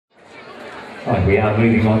Right, we are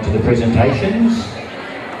moving on to the presentations.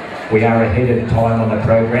 We are ahead of time on the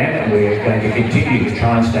program and we're going to continue to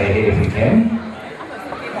try and stay ahead if we can.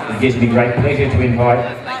 It gives me great pleasure to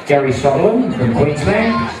invite Gary Solomon from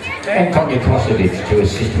Queensland and Tonya Kosovic to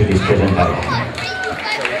assist with this presentation.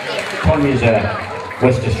 Tonya's a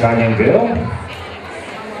West Australian girl,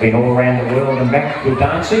 been all around the world and back with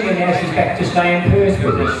dancing, and now she's back to stay in Perth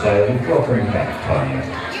with us, so welcome back, Tonya.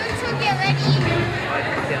 You two get ready.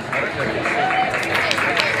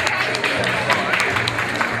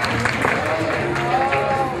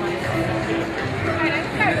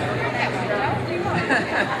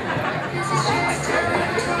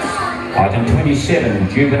 Item 27,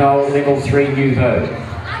 Juvenile Level 3 Nouveau.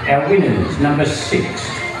 Our winners, number 6,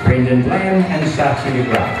 Brendan Blam and Sachi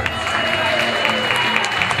McGrath.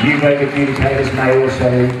 Nouveau communicators may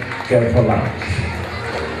also go for lunch.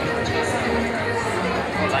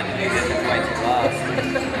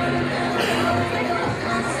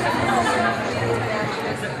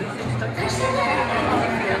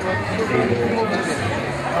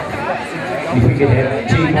 If we could have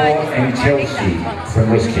Timor and Chelsea from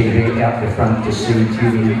West TV out the front to see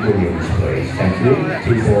Judy Williams, please. Thank you.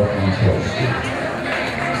 Timor and Chelsea.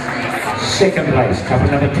 Second place, couple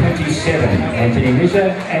number 27, Anthony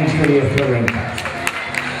Mizza and Julia Florenka.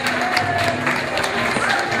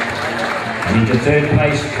 And into third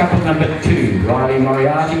place, couple number 2, Riley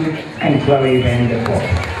Moriarty and Chloe van der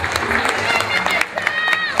Pop.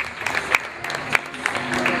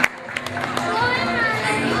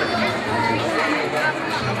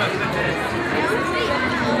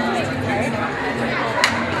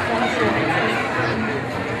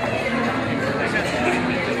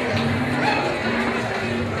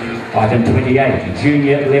 Item 28,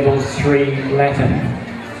 Junior Level 3 Latin.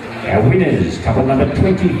 Our winners, couple number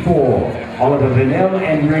 24, Oliver Vernell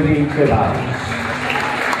and Ruby Krivaz.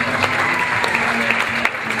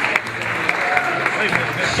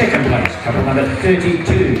 Second place, couple number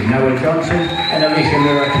 32, Noah Johnson and Alicia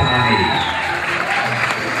Murakami.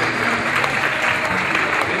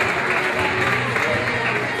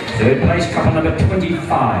 Third place, couple number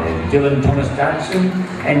 25, Dylan Thomas Dodson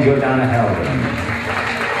and Jordana Halden.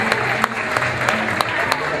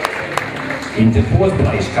 Into fourth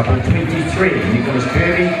place, couple 23, Nicholas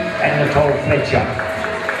Kirby and Nicole Fletcher.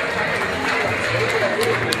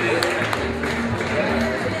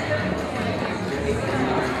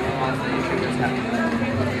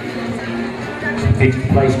 Fifth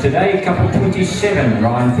place today, couple 27,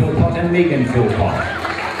 Ryan Philpott and Megan Philpott.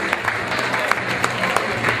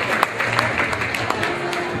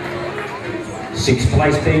 Sixth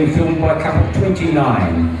place being filled by couple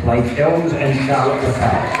 29, Blake Elms and Charlotte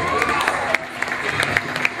LaFave.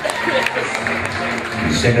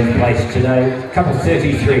 Seventh place today, couple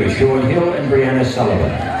 33, Sean Hill and Brianna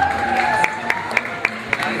Sullivan.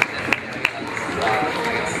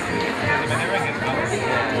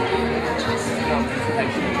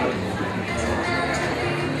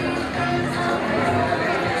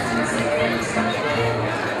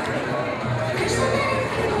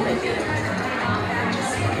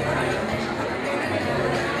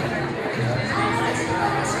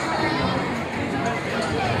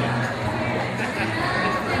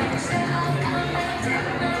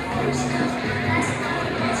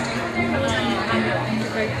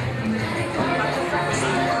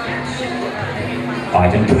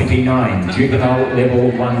 Item 29, Juvenile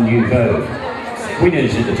Level 1 Nouveau.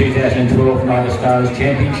 Winners at the 2012 Night of Stars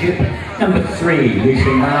Championship, number 3,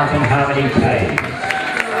 Lucian Martin, Harmony K.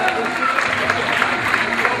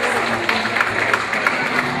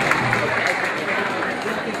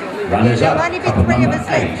 Runners up, couple number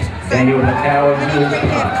 8, Daniel Macau and Jules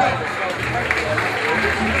Clark.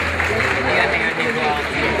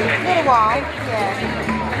 Little while, yeah.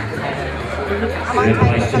 Third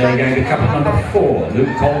place today going to couple number 4,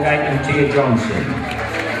 Luke Colgate and Tia Johnson.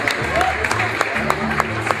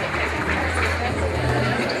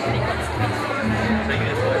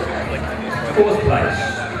 Fourth place,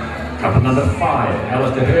 couple number 5,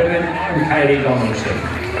 Alistair Herdman and Kaylee Donaldson.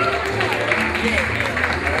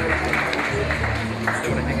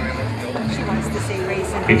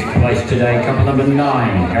 Fifth place today, couple number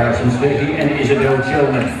 9, Harrison Sturkey and Isabel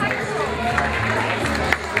Chilman.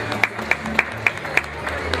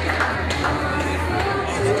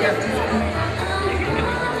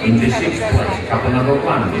 Into 6th place, couple number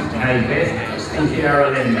 1 is Kay Best and Kiara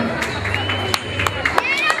Lendman.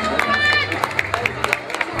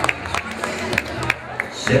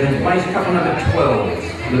 7th place, couple number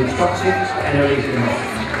 12, Luke Stoksic and Alicia Moss.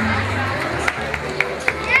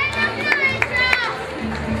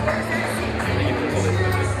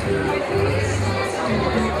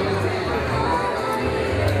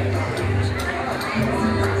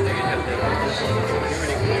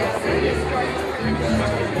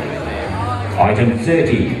 Item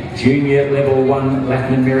 30, Junior Level 1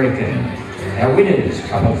 Latin American. Our winners,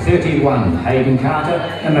 couple 31, Hayden Carter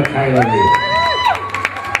and Michaela Reed.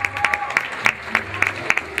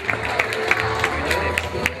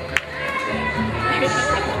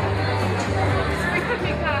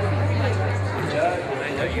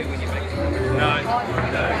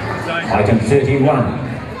 Item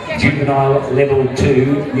 31, Juvenile Level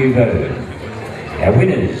 2 Nouveau. Our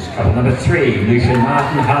winners, couple number 3, Lucian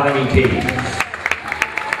Martin Harmony Teams.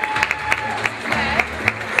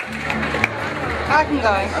 I can go.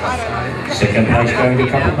 I don't Second place going to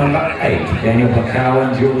couple number 8, Daniel Placau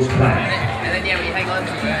and Jules Platt. And then, yeah, when you hang on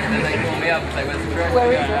to it, then they call me up and say, where's the drone?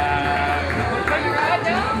 Where is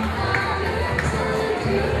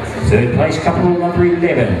it? Third place couple number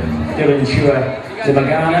 11, Dylan Shua,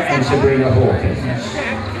 Zamagana and Sabrina Hawkins.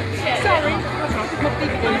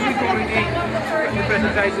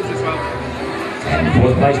 Presentations as well. And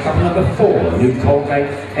fourth place couple number 4, Luke Colgate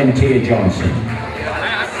and Tia Johnson.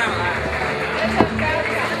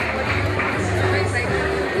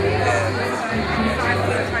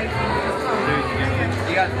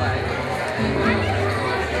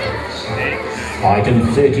 Item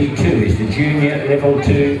 32 is the Junior Level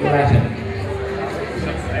 2 Latin.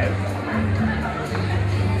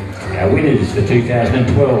 Our winners for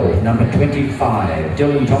 2012, number 25,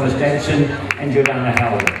 Dylan Thomas Danson and Jordana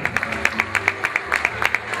Howard.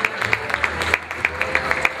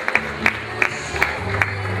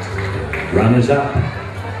 Runners up,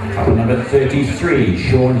 couple number 33,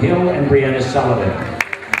 Sean Hill and Brianna Sullivan.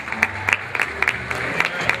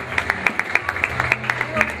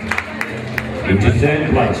 Into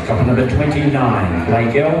third place, couple number 29,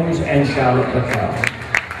 Blake Elms and Charlotte Placau.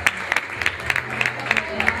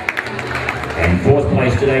 And fourth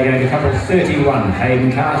place today going to couple 31,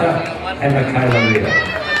 Hayden Carter and Michaela Real.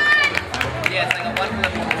 Yes, I got one for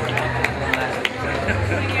them.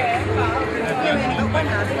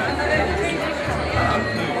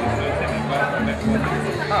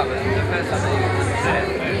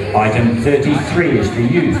 Item 33 is the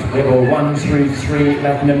youth, level 1 through 3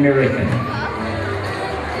 Latin American.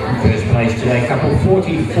 First place today, couple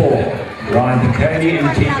 44, Ryan Piccone and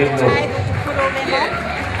Tegan Law.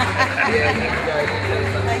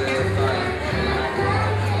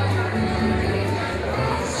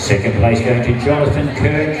 Second place going to Jonathan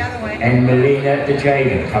Kirk and Melina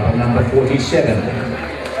DeJada, couple number 47.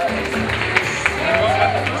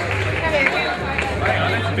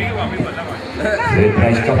 Third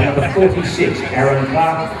place couple number 46, Aaron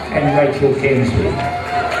Clark and Rachel Kensley.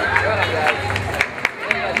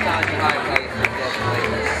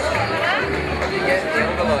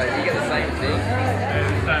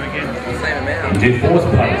 Into fourth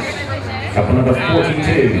place, couple number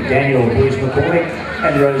 42, Daniel Bruce McCormick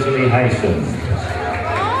and Rosalie Haysom.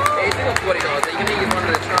 It's still $40, you can use one at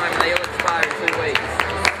a time and they all expire in 2 weeks.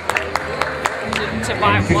 To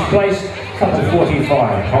buy In fifth place, couple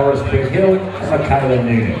 45, Horace Brett Hill and Michaela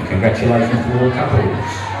Noonan. Congratulations to all couples.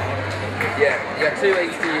 Yeah, you got 2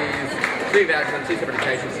 weeks to use 2 vouchers on 2 separate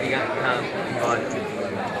occasions, so you can't combine.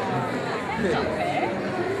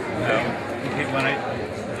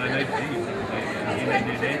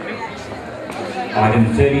 Item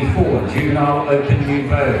 34, Juvenile Open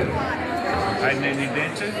Nouveau.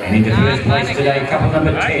 And into first place today, couple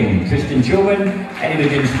number 10, Tristan Chilman and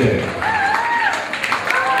Imogen Sturr.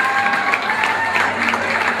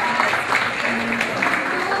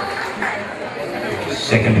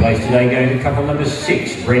 Second place today going to couple number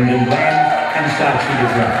 6, Brendan Lamb and Sachi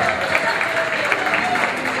DeGrasse.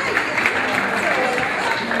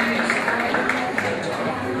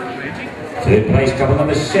 Third place couple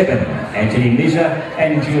number 7, Anthony Miza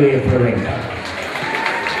and Julia Florenka.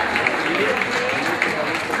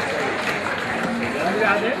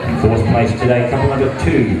 Fourth place today, couple number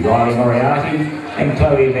 2, Riley Moriarty and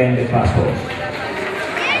Chloe van der Klashoff.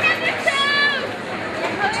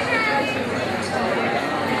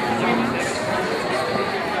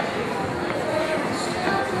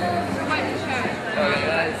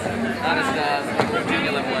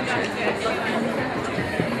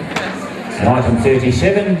 And item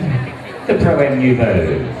 37, the Pro-Am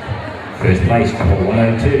Nouveau. First place, couple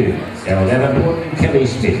 102, Daryl Davenport and Kelly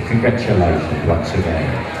Smith. Congratulations once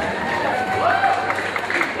again.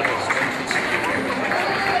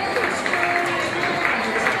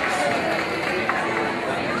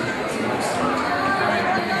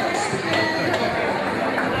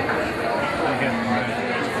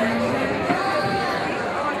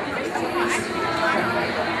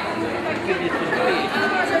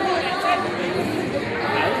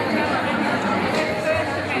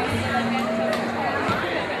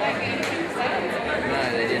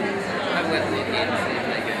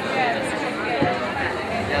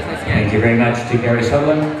 Thank you very much to Gary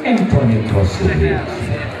Sutherland and Tony Costa.